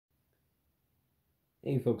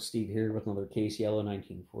Hey folks, Steve here with another Case Yellow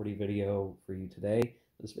 1940 video for you today.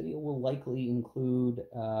 This video will likely include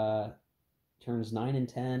turns 9 and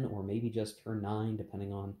 10, or maybe just turn 9,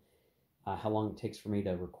 depending on how long it takes for me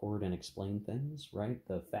to record and explain things, right?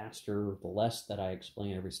 The faster, the less that I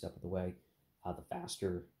explain every step of the way, the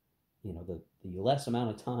faster, the less amount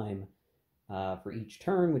of time for each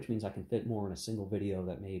turn, which means I can fit more in a single video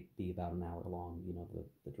that may be about an hour long,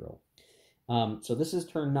 the drill. So this is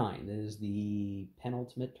turn 9. This is the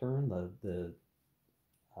penultimate turn, the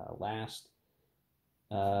last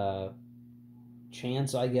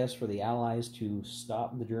chance, I guess, for the Allies to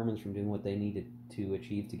stop the Germans from doing what they needed to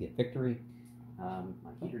achieve to get victory.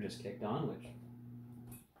 My heater just kicked on, which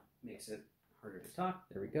makes it harder to talk.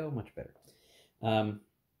 There we go, much better.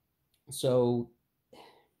 So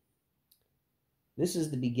this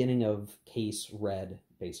is the beginning of case red,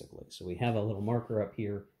 basically. So we have a little marker up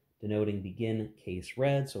here denoting begin case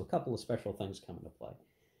red. So a couple of special things come into play.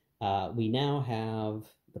 We now have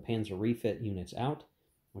the Panzer refit units out,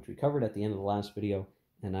 which we covered at the end of the last video,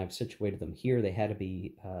 and I've situated them here. They had to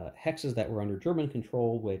be hexes that were under German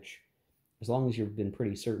control, which, as long as you've been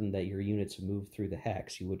pretty certain that your units have moved through the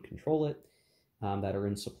hex, you would control it, that are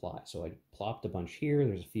in supply. So I plopped a bunch here.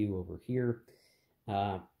 There's a few over here.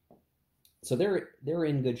 So they're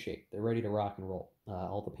in good shape. They're ready to rock and roll.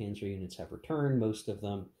 All the Panzer units have returned. Most of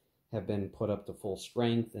them have been put up to full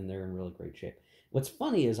strength, and they're in really great shape. What's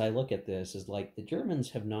funny as I look at this is, like, the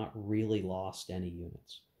Germans have not really lost any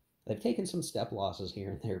units. They've taken some step losses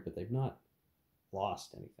here and there, but they've not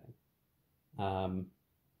lost anything.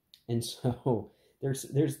 And so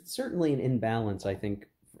there's certainly an imbalance, I think,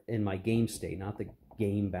 in my game state, not the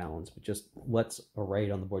game balance, but just what's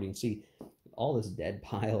arrayed on the board. You can see all this dead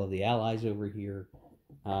pile of the Allies over here.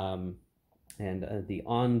 And the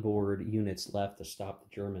onboard units left to stop the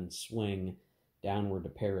German swing downward to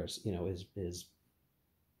Paris, is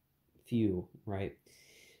few, right?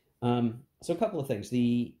 So a couple of things.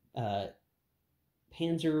 The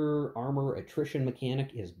Panzer armor attrition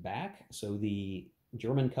mechanic is back. So the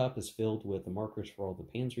German cup is filled with the markers for all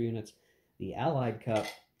the Panzer units. The Allied cup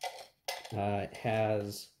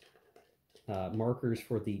has markers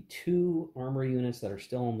for the 2 armor units that are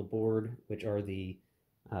still on the board, which are the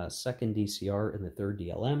 2nd DCR and the 3rd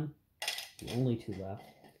DLM, the only 2 left.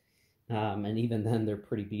 And even then, they're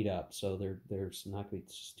pretty beat up, so there's not going to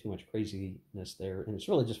be too much craziness there. And it's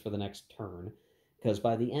really just for the next turn, because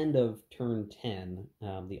by the end of turn 10,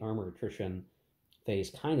 the armor attrition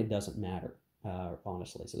phase kind of doesn't matter,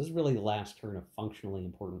 honestly. So this is really the last turn of functionally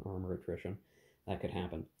important armor attrition that could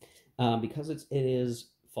happen. Because it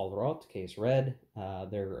is Vollrot, case red,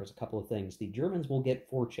 there's a couple of things. The Germans will get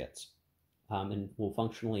 4 chits. And will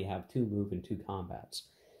functionally have 2 move and 2 combats.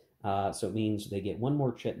 So it means they get 1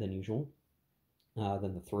 more chit than usual,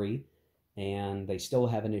 than the 3, and they still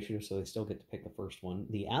have initiative, so they still get to pick the first one.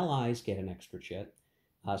 The Allies get an extra chit,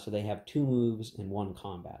 so they have 2 moves and 1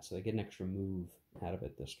 combat, so they get an extra move out of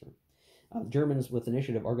it this turn. The Germans with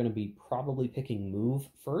initiative are going to be probably picking move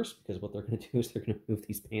first, because what they're going to do is they're going to move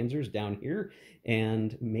these panzers down here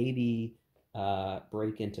and maybe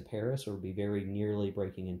break into Paris, or be very nearly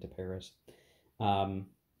breaking into Paris.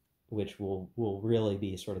 Which will really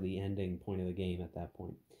be sort of the ending point of the game at that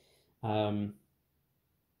point. When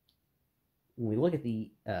we look at the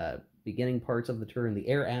beginning parts of the turn, the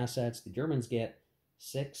air assets, the Germans get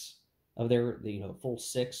 6 of their, the full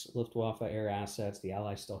 6 Luftwaffe air assets. The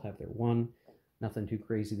Allies still have their 1. Nothing too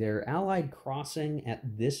crazy there. Allied crossing at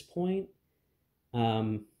this point,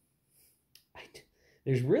 there's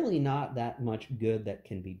really not that much good that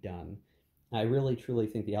can be done. I really, truly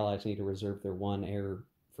think the Allies need to reserve their 1 air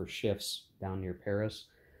for shifts down near Paris.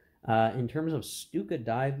 In terms of Stuka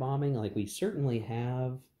dive bombing, we certainly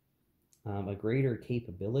have a greater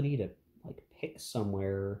capability to, pick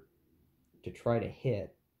somewhere to try to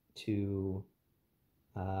hit to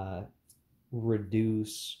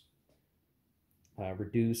reduce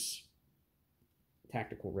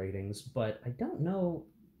tactical ratings. But I don't know.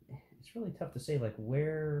 It's really tough to say,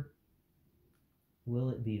 where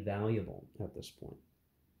will it be valuable at this point?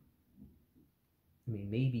 I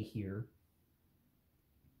mean, maybe here,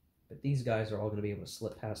 but these guys are all going to be able to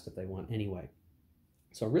slip past if they want anyway.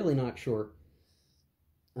 So really not sure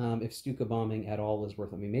if Stuka bombing at all is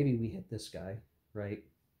worth it. I mean, maybe we hit this guy, right,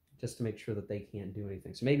 just to make sure that they can't do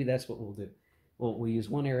anything. So maybe that's what we'll do. We'll use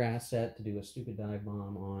 1 air asset to do a Stuka dive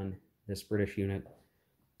bomb on this British unit,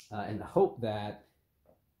 and the hope that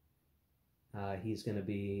he's going to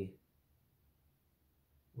be...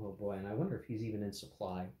 Oh boy, and I wonder if he's even in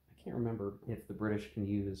supply. I can't remember if the British can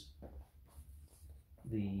use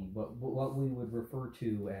the what we would refer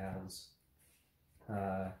to as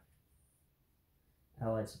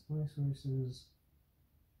Allied supply sources.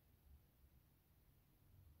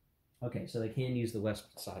 Okay, so they can use the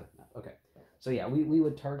west side of the map. Okay, so yeah, we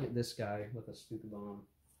would target this guy with a Stuka bomb.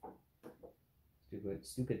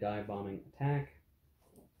 Stuka dive bombing attack.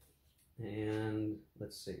 And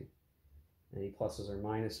let's see. Any pluses or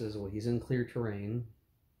minuses? Well, he's in clear terrain.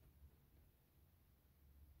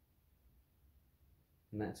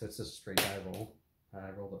 And so it's just a straight die roll.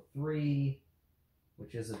 I rolled a 3,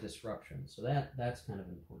 which is a disruption. So that's kind of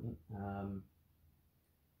important.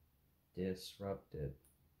 Disrupted.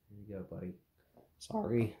 There you go, buddy.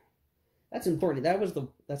 Sorry. That's important.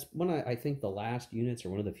 That's one of, I think, the last units, or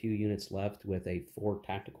one of the few units left with a 4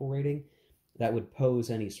 tactical rating that would pose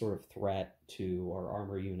any sort of threat to our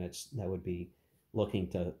armor units that would be looking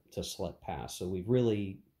to slip past. So we've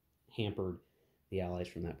really hampered the Allies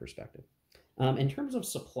from that perspective. In terms of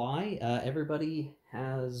supply, everybody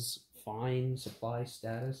has fine supply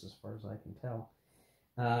status as far as I can tell.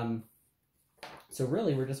 So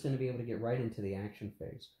really, we're just going to be able to get right into the action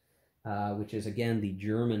phase, which is, again, the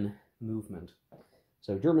German movement.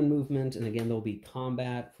 So German movement, and again, there'll be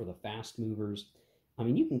combat for the fast movers. I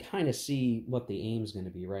mean, you can kind of see what the aim's going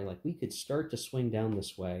to be, right? Like, we could start to swing down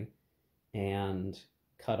this way and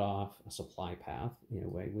cut off a supply path. In a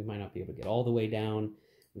way, we might not be able to get all the way down.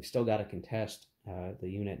 We've still got to contest the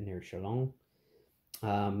unit near Chalon.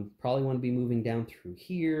 Probably want to be moving down through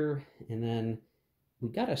here, and then we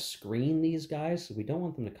got to screen these guys, so we don't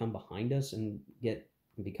want them to come behind us and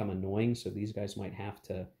become annoying, so these guys might have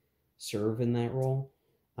to serve in that role.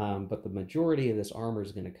 But the majority of this armor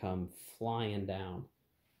is going to come flying down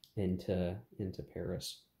into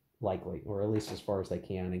Paris, likely, or at least as far as they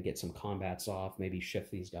can, and get some combats off, maybe shift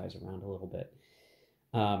these guys around a little bit,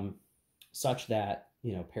 such that,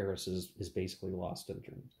 you know, Paris is basically lost to the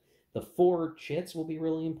Germans. The 4 chits will be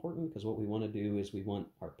really important, because what we want to do is we want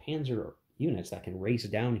our panzer units that can race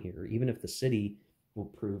down here, even if the city will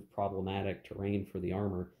prove problematic terrain for the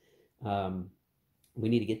armor. We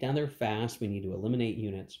need to get down there fast. We need to eliminate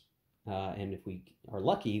units. And if we are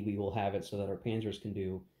lucky, we will have it so that our panzers can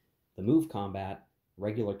do the move combat,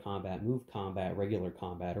 regular combat, move combat, regular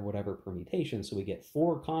combat, or whatever permutation. So we get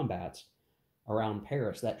 4 combats around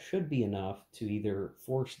Paris. That should be enough to either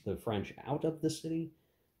force the French out of the city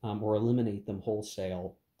or eliminate them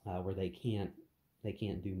wholesale where they can't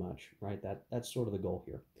do much, right? That's sort of the goal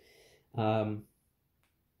here.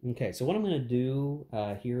 Okay, so what I'm going to do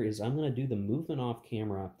here is I'm going to do the movement off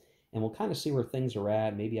camera, and we'll kind of see where things are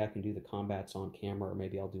at. Maybe I can do the combats on camera, or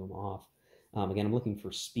maybe I'll do them off. Again, I'm looking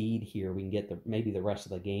for speed here. We can get maybe the rest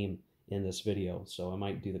of the game in this video, so I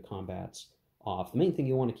might do the combats off. The main thing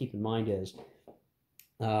you want to keep in mind is,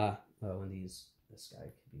 this guy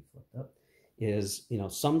could be flipped up, is, you know,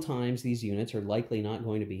 sometimes these units are likely not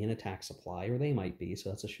going to be in attack supply, or they might be, so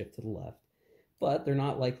that's a shift to the left. But they're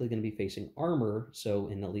not likely going to be facing armor, so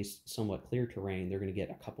in at least somewhat clear terrain, they're going to get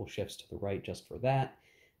a couple shifts to the right just for that.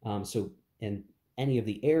 And any of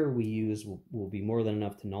the air we use will be more than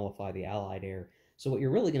enough to nullify the Allied air. So what you're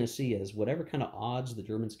really going to see is whatever kind of odds the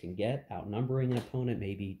Germans can get, outnumbering an opponent,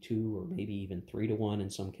 maybe 2 or maybe even 3 to 1 in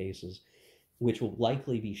some cases, which will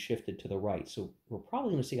likely be shifted to the right. So we're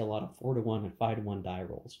probably going to see a lot of 4 to 1 and 5 to 1 die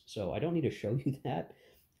rolls. So I don't need to show you that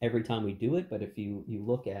every time we do it, but if you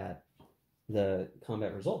look at the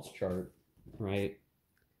combat results chart, right,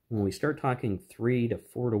 when we start talking 3 to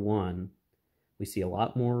 4 to 1, we see a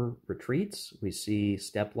lot more retreats, we see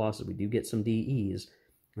step losses, we do get some DEs,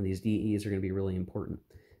 and these DEs are going to be really important.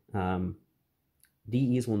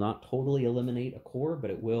 DEs will not totally eliminate a corps, but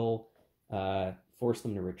it will force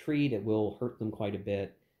them to retreat, it will hurt them quite a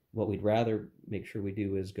bit. What we'd rather make sure we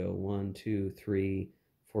do is go 1, 2, 3,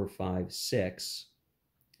 4, 5, 6,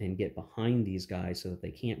 and get behind these guys so that they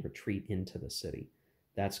can't retreat into the city.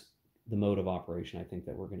 That's the mode of operation I think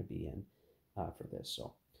that we're going to be in for this.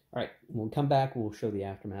 So, all right, when we come back, we'll show the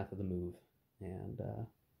aftermath of the move and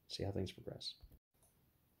see how things progress.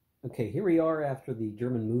 Okay, here we are after the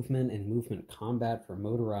German movement and movement combat for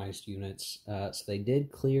motorized units. So they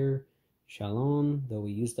did clear Chalon, though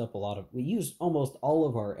we used almost all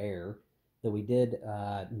of our air, though we did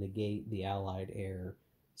negate the Allied air.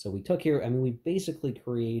 So we took here, I mean, we basically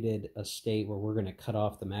created a state where we're going to cut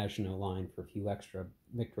off the Maginot Line for a few extra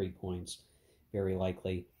victory points, very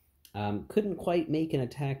likely. Couldn't quite make an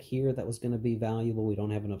attack here that was going to be valuable. We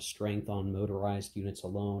don't have enough strength on motorized units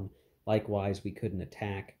alone. Likewise, we couldn't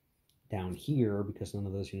attack down here because none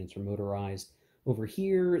of those units are motorized. Over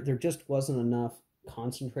here, there just wasn't enough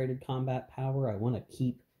concentrated combat power. I want to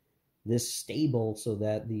keep this stable so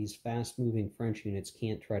that these fast-moving French units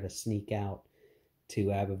can't try to sneak out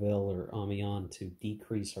to Abbeville or Amiens to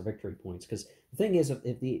decrease our victory points. Because the thing is,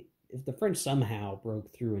 if if the French somehow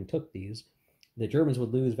broke through and took these, the Germans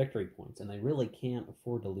would lose victory points, and they really can't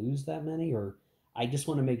afford to lose that many. Or I just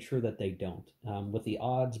want to make sure that they don't. With the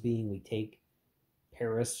odds being we take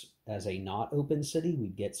Paris as a not open city,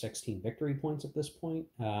 we'd get 16 victory points at this point.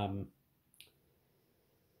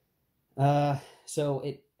 So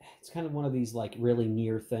it's kind of one of these like really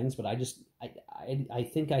near things, but I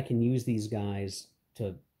think I can use these guys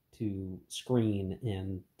to screen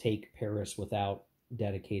and take Paris without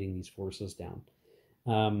dedicating these forces down.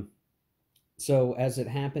 So as it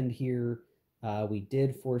happened here, we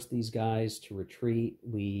did force these guys to retreat.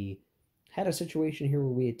 We had a situation here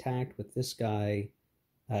where we attacked with this guy.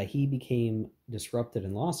 He became disrupted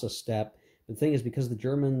and lost a step. The thing is, because the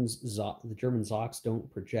German Zocs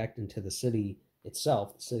don't project into the city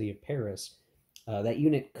itself, the city of Paris, that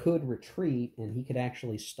unit could retreat, and he could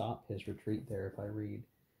actually stop his retreat there if I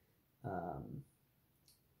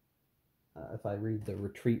read the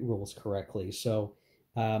retreat rules correctly. So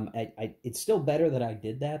it's still better that I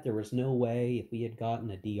did that. There was no way, if we had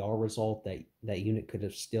gotten a DR result, that unit could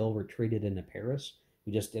have still retreated into Paris.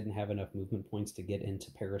 We just didn't have enough movement points to get into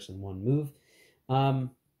Paris in one move.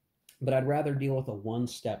 But I'd rather deal with a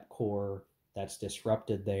one-step corps that's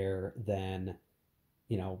disrupted there than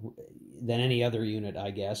any other unit, I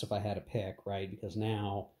guess, if I had to pick, right? Because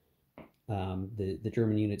now the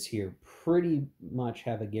German units here pretty much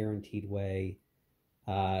have a guaranteed way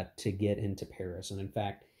to get into Paris. And in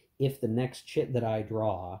fact, if the next chit that I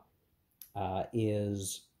draw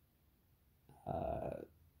is a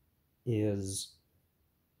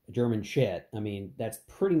German chit, I mean, that's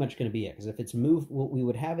pretty much going to be it. Because if it's we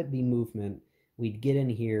would have it be movement. We'd get in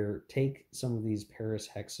here, take some of these Paris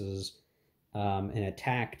hexes, and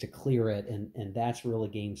attack to clear it, and that's really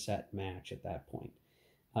game, set, match at that point.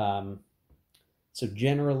 So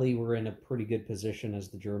generally, we're in a pretty good position as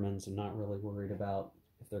the Germans. I'm not really worried about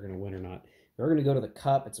if they're going to win or not. We're going to go to the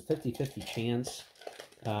cup. It's a 50-50 chance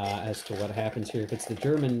as to what happens here. If it's the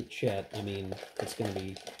German chit, I mean, it's going to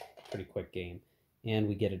be a pretty quick game. And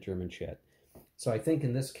we get a German chit. So I think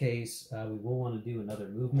in this case, we will want to do another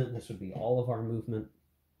movement. This would be all of our movement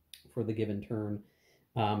for the given turn.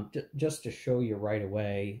 Just to show you right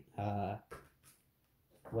away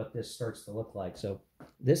what this starts to look like. So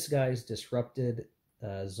this guy's disrupted.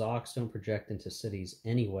 Zocs don't project into cities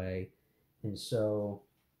anyway. And so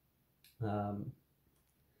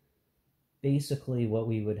basically what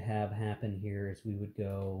we would have happen here is we would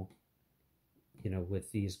go,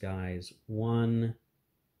 with these guys, 1,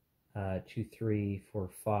 2, 3, 4,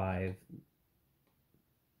 5.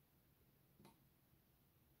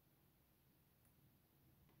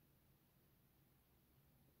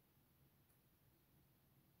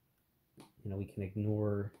 We can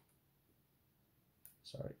ignore,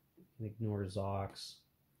 Zocs.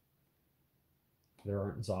 There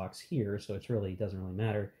aren't Zocs here, so it doesn't really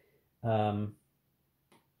matter.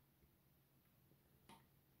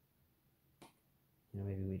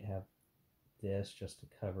 Maybe we'd have this just to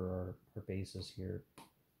cover our bases here.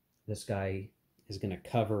 This guy is going to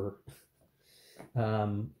cover,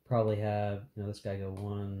 probably have, this guy go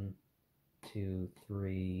 1, 2,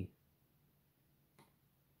 3.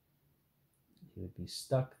 He would be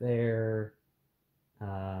stuck there.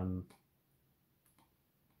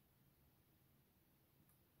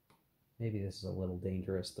 Maybe this is a little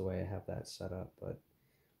dangerous the way I have that set up, but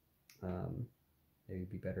maybe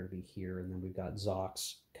it'd be better to be here. And then we've got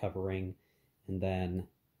Zocs covering, and then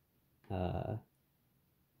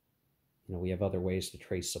we have other ways to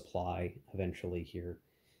trace supply eventually here.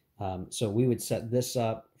 So we would set this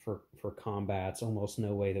up for combats. Almost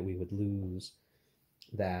no way that we would lose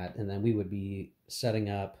that, and then we would be setting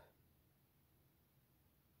up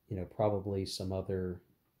probably some other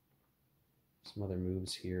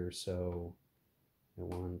moves here. So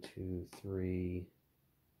 1, 2, 3,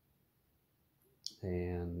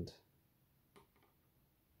 and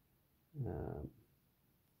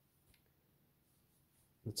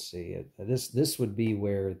let's see, this would be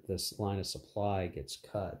where this line of supply gets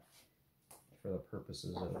cut for the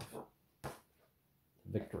purposes of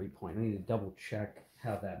victory point. I need to double check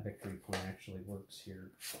how that victory point actually works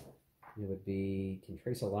here. It would be, can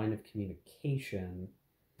trace a line of communication.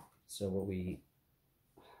 So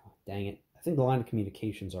dang it, I think the line of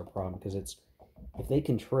communication is our problem, because if they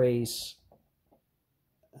can trace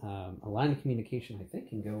a line of communication, I think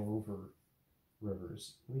can go over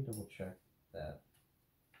rivers. Let me double check that.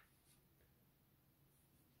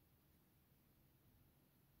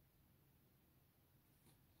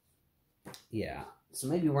 Yeah, so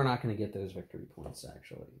maybe we're not going to get those victory points,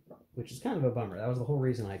 actually, which is kind of a bummer. That was the whole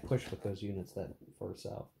reason I pushed with those units that far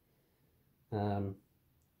south.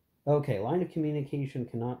 Okay, line of communication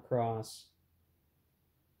cannot cross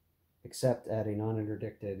except at a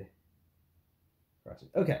non-interdicted crossing.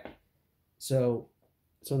 Okay, so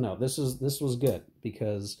no, this was good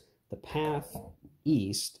because the path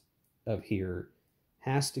east of here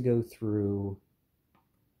has to go through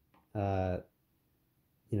uh,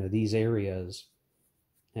 these areas,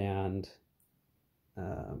 and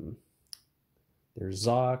um, there's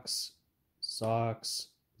Zox, Zox,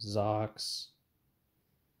 Zox.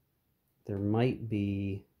 There might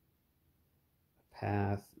be a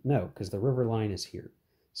path. No, because the river line is here.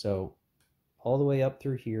 So all the way up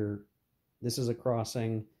through here, this is a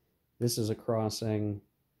crossing, this is a crossing,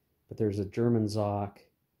 but there's a German Zoc,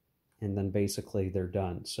 and then basically they're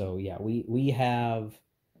done. So yeah, we have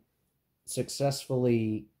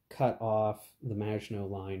successfully cut off the Maginot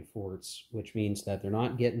Line forts, which means that they're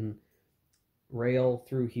not getting rail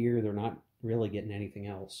through here. They're not really getting anything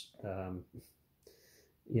else.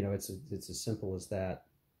 It's as simple as that.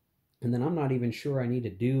 And then I'm not even sure I need to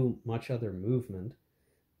do much other movement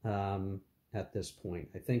at this point.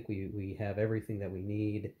 I think we have everything that we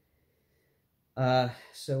need.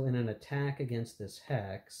 So in an attack against this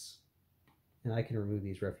hex, and I can remove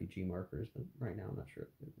these refugee markers, but right now I'm not sure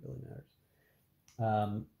if it really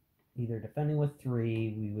matters. Either defending with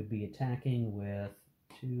 3, we would be attacking with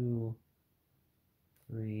 2,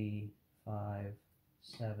 3, 5,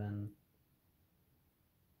 7,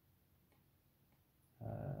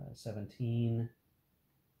 17,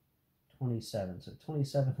 27. So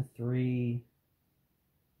 27 to 3.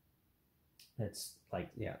 That's like,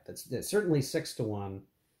 yeah, that's certainly 6 to 1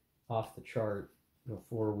 off the chart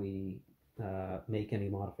before we make any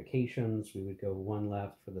modifications. We would go 1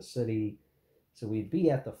 left for the city. So we'd be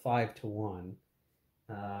at the 5 to 1.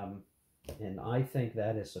 And I think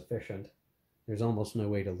that is sufficient. There's almost no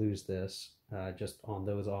way to lose this just on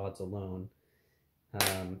those odds alone.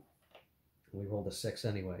 We rolled a 6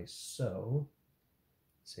 anyway. So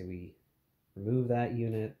say we remove that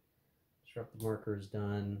unit, disrupt the markers,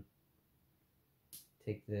 done.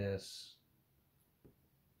 Take this,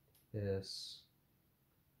 just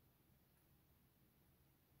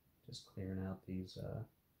clearing out these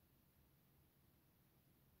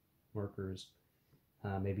markers.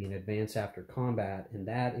 Maybe an advance after combat, and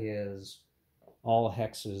that is all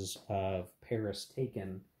hexes of Paris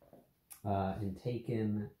taken, and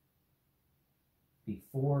taken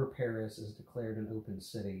before Paris is declared an open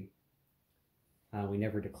city. We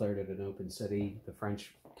never declared it an open city. The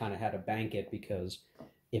French kind of had to bank it because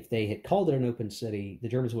if they had called it an open city, the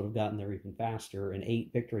Germans would have gotten there even faster, and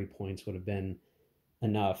 8 victory points would have been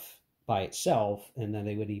enough by itself, and then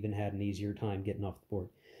they would even had an easier time getting off the board.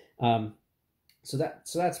 So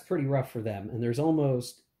that's pretty rough for them, and there's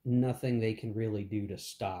almost nothing they can really do to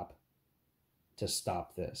stop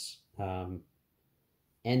this.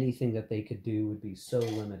 Anything that they could do would be so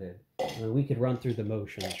limited. I mean, we could run through the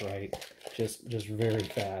motions, right? Just very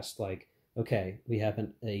fast. Like, okay, we have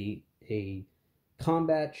a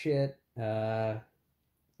combat shit.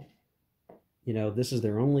 This is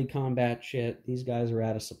their only combat shit. These guys are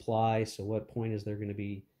out of supply, so what point is there going to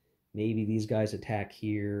be? Maybe these guys attack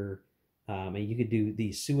here. And you could do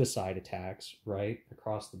these suicide attacks, right,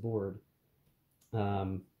 across the board.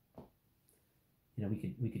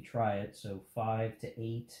 We could try it. So 5 to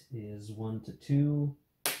 8 is 1 to 2,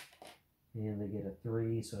 and they get a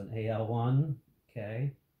 3, so an AL1.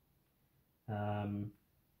 Okay.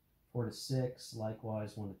 4 to 6,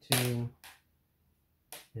 likewise 1 to 2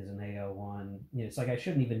 is an AL1. It's like I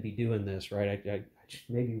shouldn't even be doing this, right? I should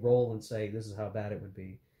maybe roll and say this is how bad it would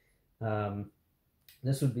be.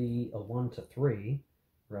 This would be a 1 to 3,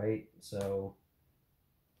 right? So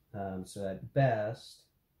at best,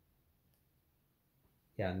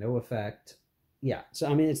 yeah, no effect. Yeah, so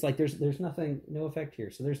I mean, it's like there's nothing, no effect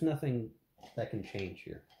here. So there's nothing that can change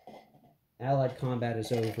here. Allied combat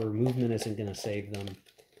is over. Movement isn't going to save them.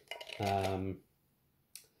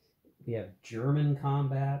 We have German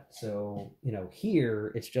combat. So,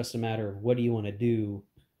 here it's just a matter of what do you want to do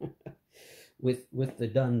with the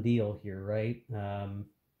done deal here, right? So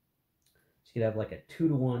you could have like a 2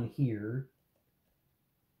 to 1 here.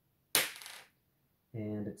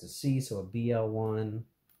 And it's a C, so a BL1.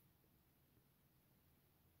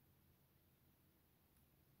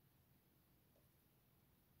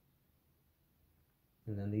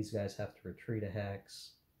 And then these guys have to retreat a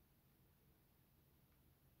hex.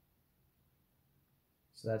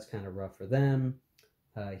 So that's kind of rough for them.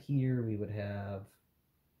 Here we would have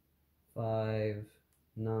 5,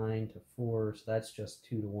 9 to 4, so that's just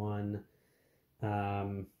 2 to 1.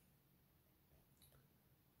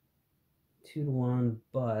 2 to 1,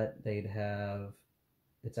 but they'd have,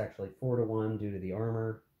 it's actually 4 to 1 due to the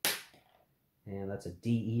armor. And that's a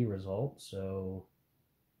DE result, so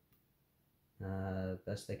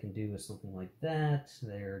best they can do is something like that.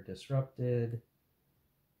 They're disrupted.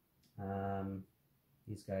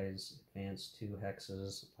 These guys advance 2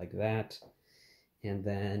 hexes like that. And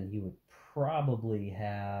then you would probably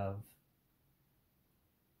have,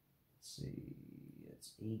 let's see,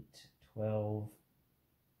 it's 8, 12,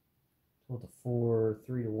 12 to 4,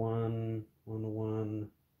 3 to 1, 1 to 1.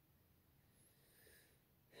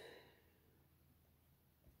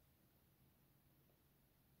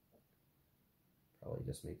 Probably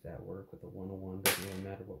just make that work with a 1 to 1, doesn't really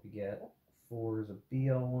matter what we get. 4 is a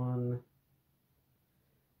BL1.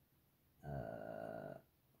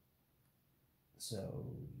 So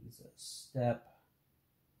he's a step,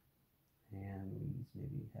 and we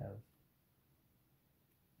maybe have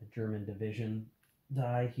a German division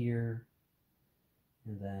die here,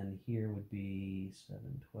 and then here would be 7,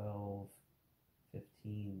 12,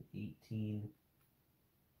 15, 18,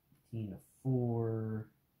 18 to 4.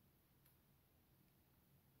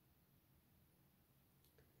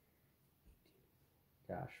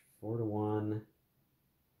 Gosh, 4 to 1.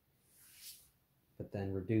 But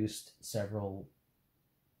then reduced several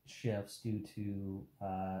shifts due to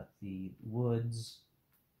the woods.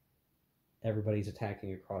 Everybody's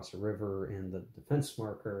attacking across a river and the defense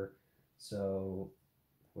marker, so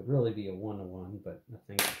it would really be a 1 to 1, but I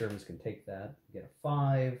think the Germans can take that. Get a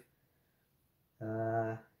 5.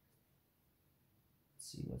 Let's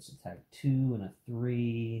see, what's attack 2 and a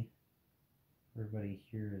 3. Everybody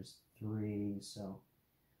here is 3, so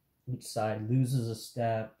each side loses a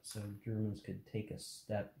step, so Germans could take a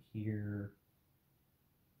step here.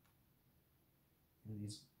 And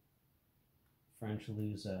these French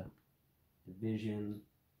lose a division.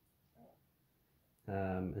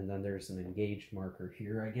 And then there's an engaged marker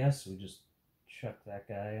here, I guess. We just chuck that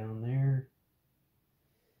guy on there.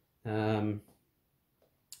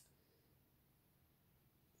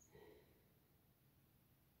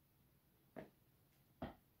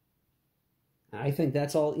 I think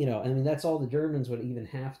that's all, you know, I mean, that's all the Germans would even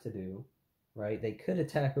have to do, right? They could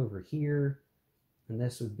attack over here, and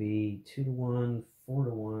this would be 2 to 1, 4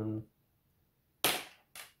 to 1,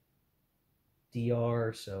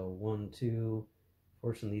 DR, so 1, 2,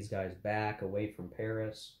 forcing these guys back away from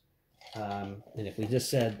Paris. And if we just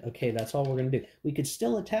said, okay, that's all we're going to do, we could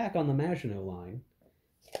still attack on the Maginot Line,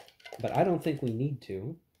 but I don't think we need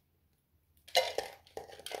to.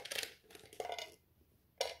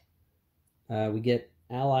 We get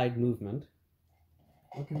Allied movement.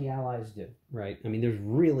 What can the Allies do, right? I mean, there's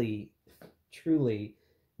really, truly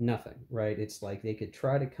nothing, right? It's like they could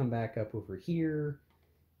try to come back up over here.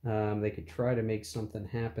 They could try to make something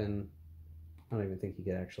happen. I don't even think he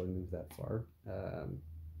could actually move that far. Oh,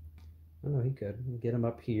 no, he could. Get him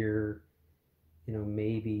up here. You know,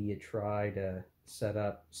 maybe you try to set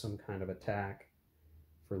up some kind of attack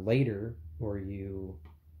for later, or you...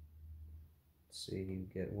 See, you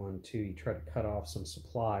get 1, 2. You try to cut off some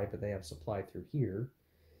supply, but they have supply through here.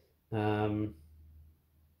 1,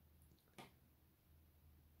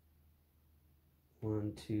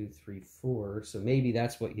 2, 3, 4. So maybe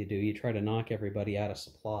that's what you do. You try to knock everybody out of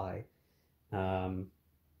supply.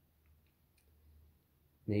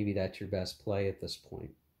 Maybe that's your best play at this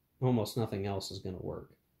point. Almost nothing else is going to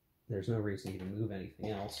work. There's no reason you to move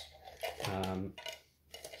anything else.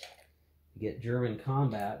 Get German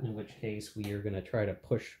combat, in which case we are going to try to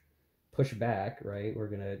push back, right? We're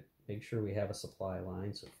going to make sure we have a supply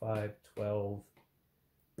line. So 5, 12,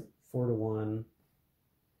 4 to 1.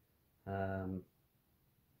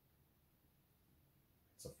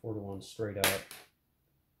 It's a 4 to 1 straight up.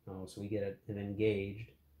 Oh, so we get an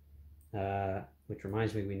engaged, which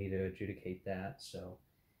reminds me we need to adjudicate that. So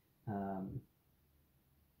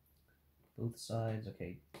both sides,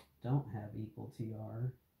 okay, don't have equal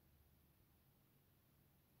TR.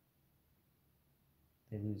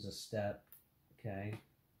 They lose a step, okay.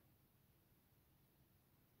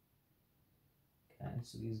 Okay,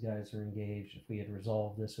 so these guys are engaged. If we had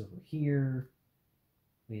resolved this over here,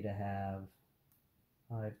 we'd have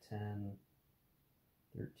 5, 10,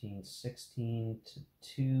 13, 16 to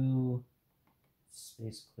 2. It's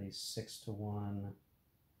basically 6 to 1.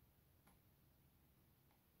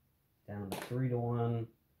 Down to 3 to 1.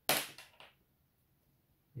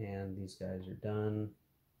 And these guys are done.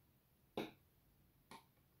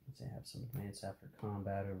 They have some advance after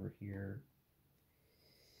combat over here.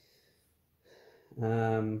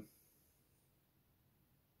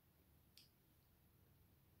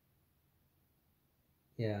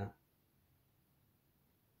 Yeah.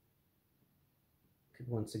 Could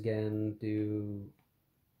once again do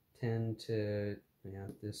 10 to, yeah,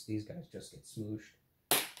 these guys just get smooshed.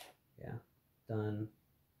 Yeah. done.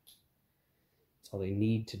 That's all they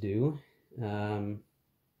need to do. And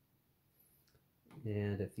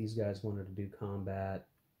if these guys wanted to do combat,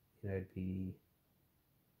 it'd be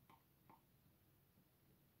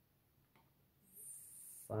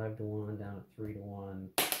 5-1 down to 3-1,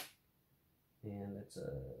 and it's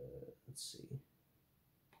a, let's see,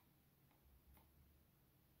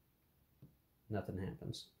 nothing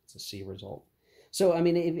happens. It's a C result. So I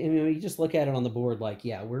mean, if you just look at it on the board, like,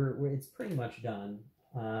 yeah, it's pretty much done.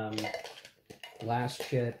 Last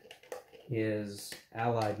chit is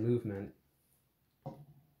Allied movement,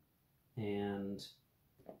 and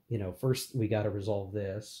first we got to resolve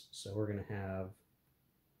this. So we're gonna have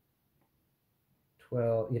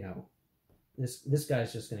 12. This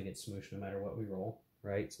guy's just gonna get smooshed no matter what we roll,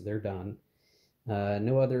 right? So they're done.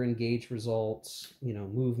 No other engaged results.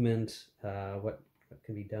 Movement. What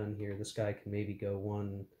can be done here? This guy can maybe go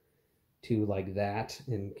 1, 2 like that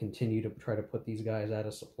and continue to try to put these guys out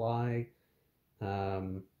of supply.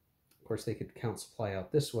 Of course, they could count supply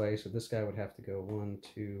out this way, so this guy would have to go 1,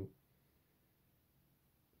 2,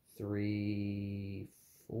 3,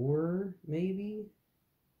 4, maybe.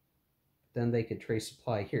 Then they could trace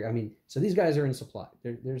supply here. I mean, so these guys are in supply.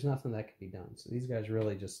 There's nothing that can be done. So these guys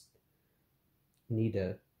really just need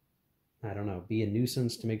to, I don't know, be a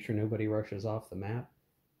nuisance to make sure nobody rushes off the map.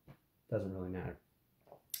 Doesn't really matter.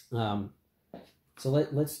 So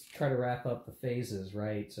let's try to wrap up the phases,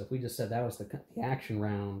 right? So if we just said that was the action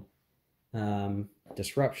round,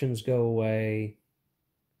 disruptions go away.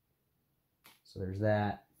 So there's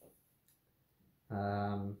that.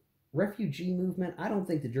 Refugee movement. I don't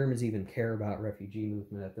think the Germans even care about refugee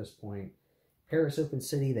movement at this point. Paris Open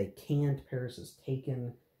City, they can't. Paris is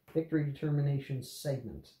taken. Victory determination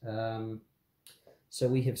segment. So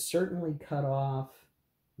we have certainly cut off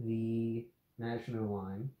the Maginot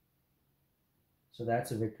Line. So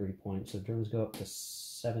that's a victory point. So Germans go up to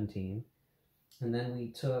 17. And then we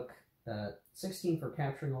took 16 for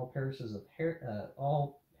capturing all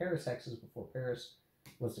all Paris hexes before Paris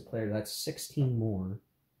was declared. That's 16 more.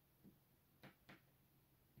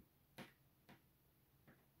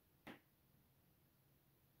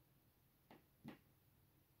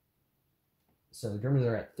 So the Germans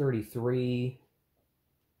are at 33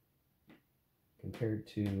 compared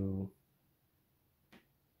to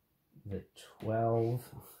the 12.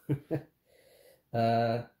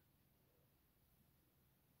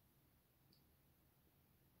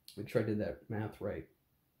 Make sure I did that math right.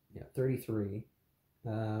 Yeah, 33.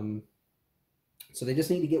 So they just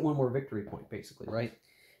need to get one more victory point, basically, right?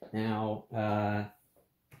 Now,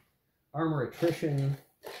 armor attrition,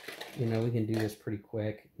 we can do this pretty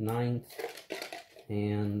quick. 9th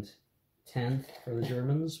and 10th for the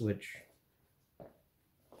Germans, which,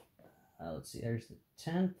 let's see, there's the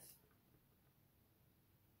 10th.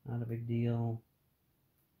 Not a big deal.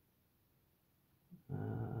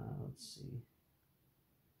 Let's see.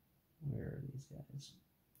 Where are these guys?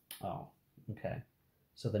 Oh, okay.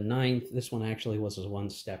 So the 9th, this one actually was a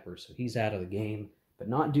one-stepper, so he's out of the game, but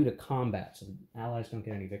not due to combat, so the Allies don't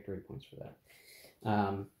get any victory points for that.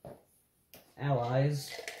 Allies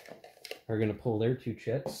are going to pull their 2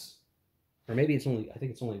 chits, or maybe it's only, I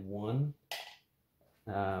think it's only 1.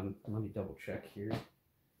 Let me double check here. I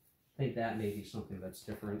think that may be something that's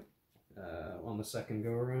different on the second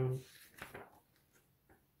go around.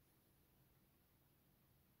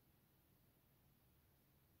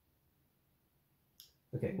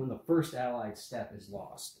 Okay, when the first Allied step is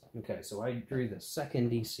lost. Okay, so I drew the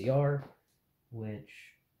second DCR, which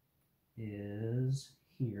is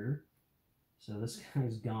here. So this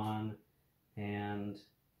guy's gone, and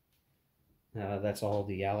that's all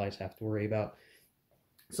the Allies have to worry about.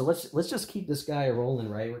 So let's just keep this guy rolling,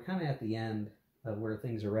 right? We're kind of at the end of where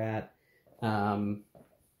things are at.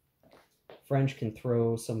 French can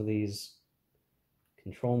throw some of these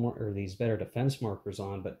or these better defense markers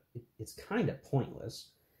on, but it's kind of pointless.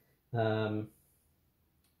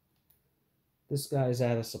 This guy's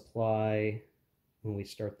out of supply when we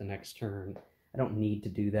start the next turn. I don't need to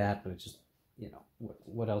do that, but it's just,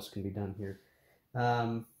 what else can be done here?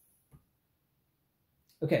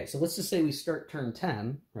 Okay, so let's just say we start turn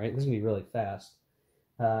 10, right? This is going to be really fast.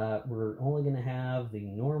 We're only going to have the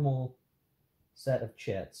normal set of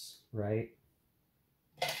chits, right,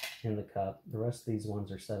 in the cup. The rest of these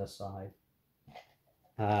ones are set aside.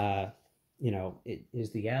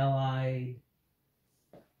 Is the ally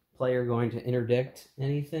player going to interdict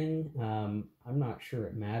anything? I'm not sure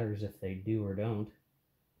it matters if they do or don't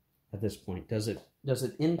at this point. Does it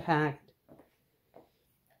impact?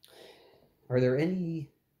 Are there any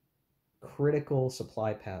critical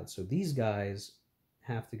supply paths? So these guys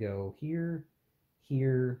have to go here,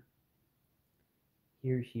 here,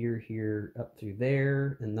 here, here, here, up through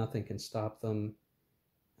there, and nothing can stop them.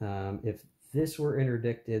 If this were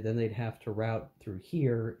interdicted, then they'd have to route through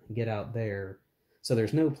here and get out there. So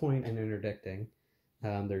there's no point in interdicting.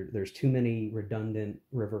 There's too many redundant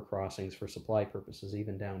river crossings for supply purposes,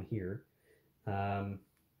 even down here. And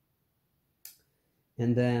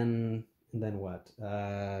then what?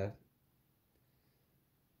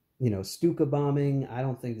 Stuka bombing. I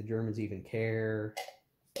don't think the Germans even care.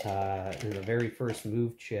 In the very first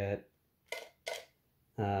move chit,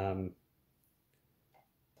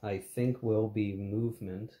 I think will be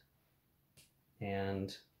movement.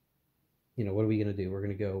 And, what are we going to do? We're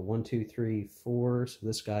going to go 1, 2, 3, 4. So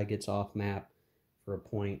this guy gets off map for a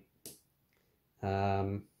point.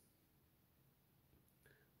 Let's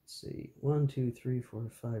see. 1, 2, 3, 4,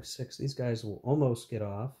 5, 6. These guys will almost get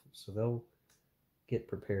off. So they'll get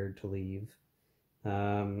prepared to leave.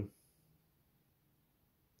 Let's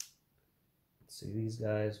see. These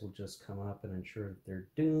guys will just come up and ensure that they're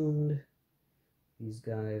doomed. These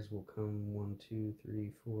guys will come 1, 2,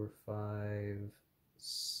 3, 4, 5,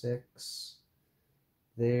 6.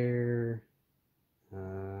 There.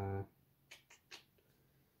 1,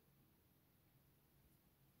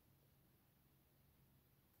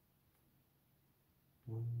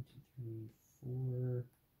 2, 3, 4.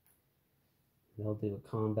 They'll do a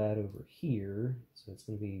combat over here. So it's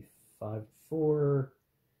going to be 5 to 4.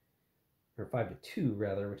 Or 5 to 2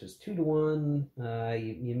 rather, which is 2 to 1.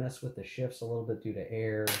 You mess with the shifts a little bit due to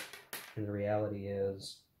air, and the reality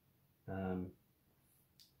is, can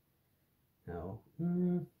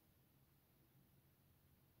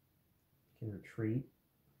retreat.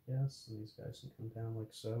 Yes, so these guys can come down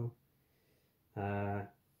like so.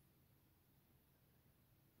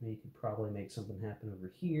 You could probably make something happen over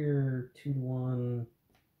here. 2 to 1,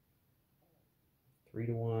 3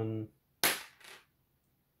 to 1.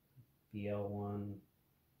 BL1. I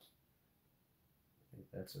think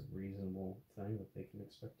that's a reasonable thing that they can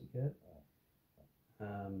expect to get.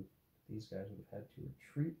 These guys would have had to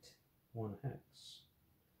retreat 1 hex.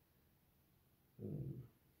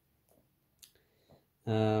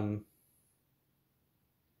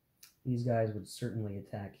 These guys would certainly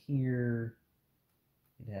attack here.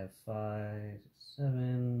 You'd have 5,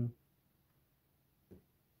 7.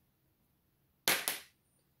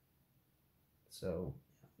 So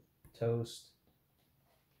toast.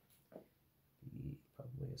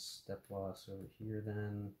 Probably a step loss over here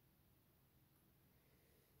then.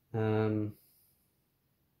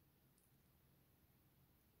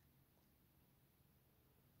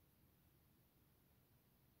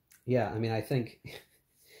 Yeah, I mean, I think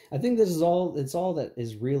this is all, it's all that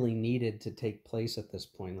is really needed to take place at this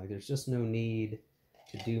point. Like, there's just no need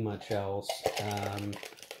to do much else.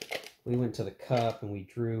 We went to the cup and we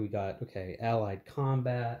drew. We got, okay, allied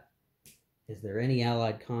combat. Is there any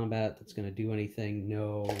allied combat that's going to do anything?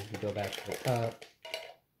 No. We go back to the cup.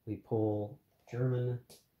 We pull German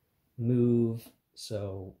move.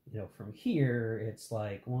 So, from here, it's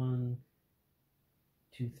like 1,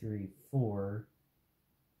 2, 3, 4.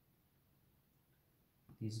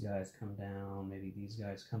 These guys come down. Maybe these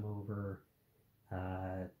guys come over.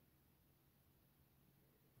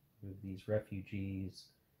 Move these refugees.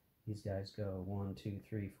 These guys go 1, 2,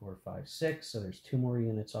 3, 4, 5, 6. So there's 2 more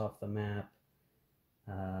units off the map.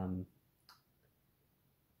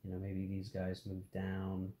 Maybe these guys move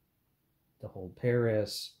down to hold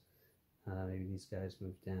Paris. Maybe these guys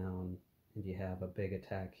move down, and you have a big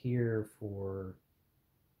attack here for,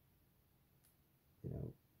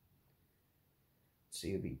 so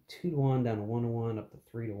it'd be 2 to 1 down to 1 to 1 up to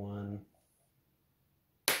 3 to 1.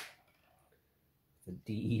 The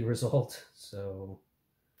DE result. So,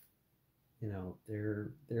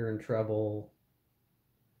 they're in trouble.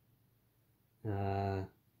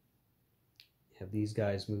 Have these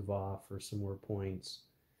guys move off for some more points.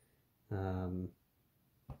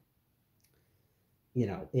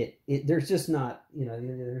 There's just not,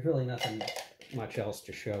 there's really nothing much else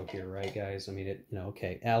to show here, right, guys? I mean,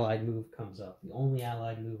 okay, allied move comes up. The only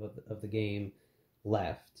allied move of the game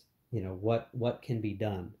left. What can be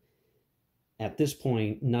done? At this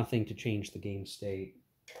point, nothing to change the game state.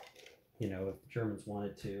 If the Germans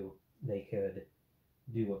wanted to, they could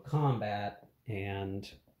do a combat and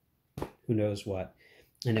who knows what.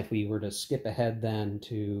 And if we were to skip ahead then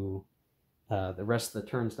to the rest of the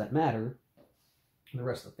turns that matter, the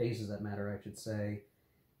rest of the phases that matter, I should say,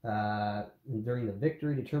 during the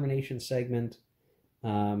victory determination segment,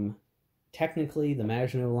 technically the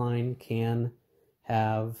Maginot Line can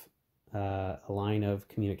have a line of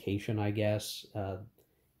communication, I guess.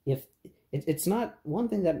 If it's not, one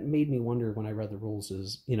thing that made me wonder when I read the rules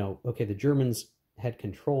is, okay, the Germans had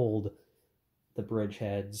controlled the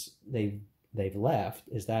bridgeheads they've left,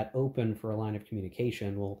 is that open for a line of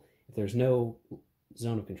communication? Well, if there's no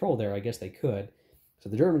zone of control there, I guess they could. So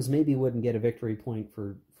the Germans maybe wouldn't get a victory point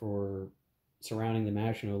for surrounding the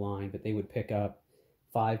Maginot Line, but they would pick up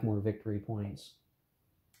 5 more victory points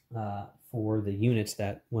for the units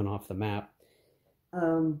that went off the map.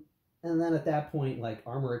 And then at that point, like,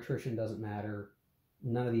 armor attrition doesn't matter.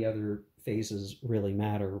 None of the other phases really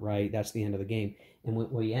matter, right? That's the end of the game. And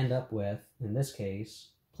what we end up with, in this case,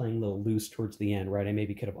 playing a little loose towards the end, right? I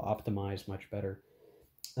maybe could have optimized much better.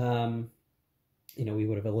 You know, we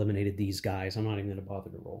would have eliminated these guys. I'm not even going to bother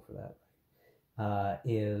to roll for that.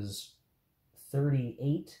 Is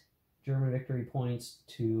 38 German victory points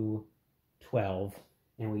to 12.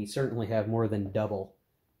 And we certainly have more than double.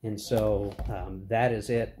 And so that is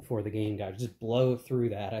it for the game, guys. Just blow through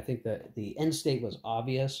that. I think that the end state was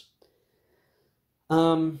obvious.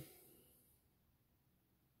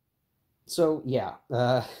 So, yeah.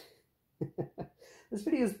 This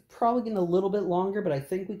video is probably getting a little bit longer, but I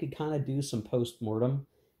think we could kind of do some post-mortem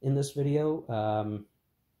in this video.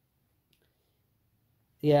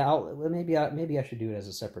 Yeah, maybe I should do it as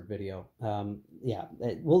a separate video. Yeah,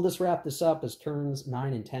 we'll just wrap this up as turns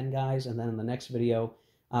 9 and 10, guys, and then in the next video,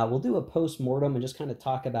 we'll do a post-mortem and just kind of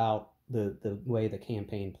talk about the way the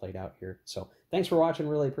campaign played out here. So thanks for watching.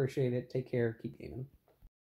 Really appreciate it. Take care. Keep gaming.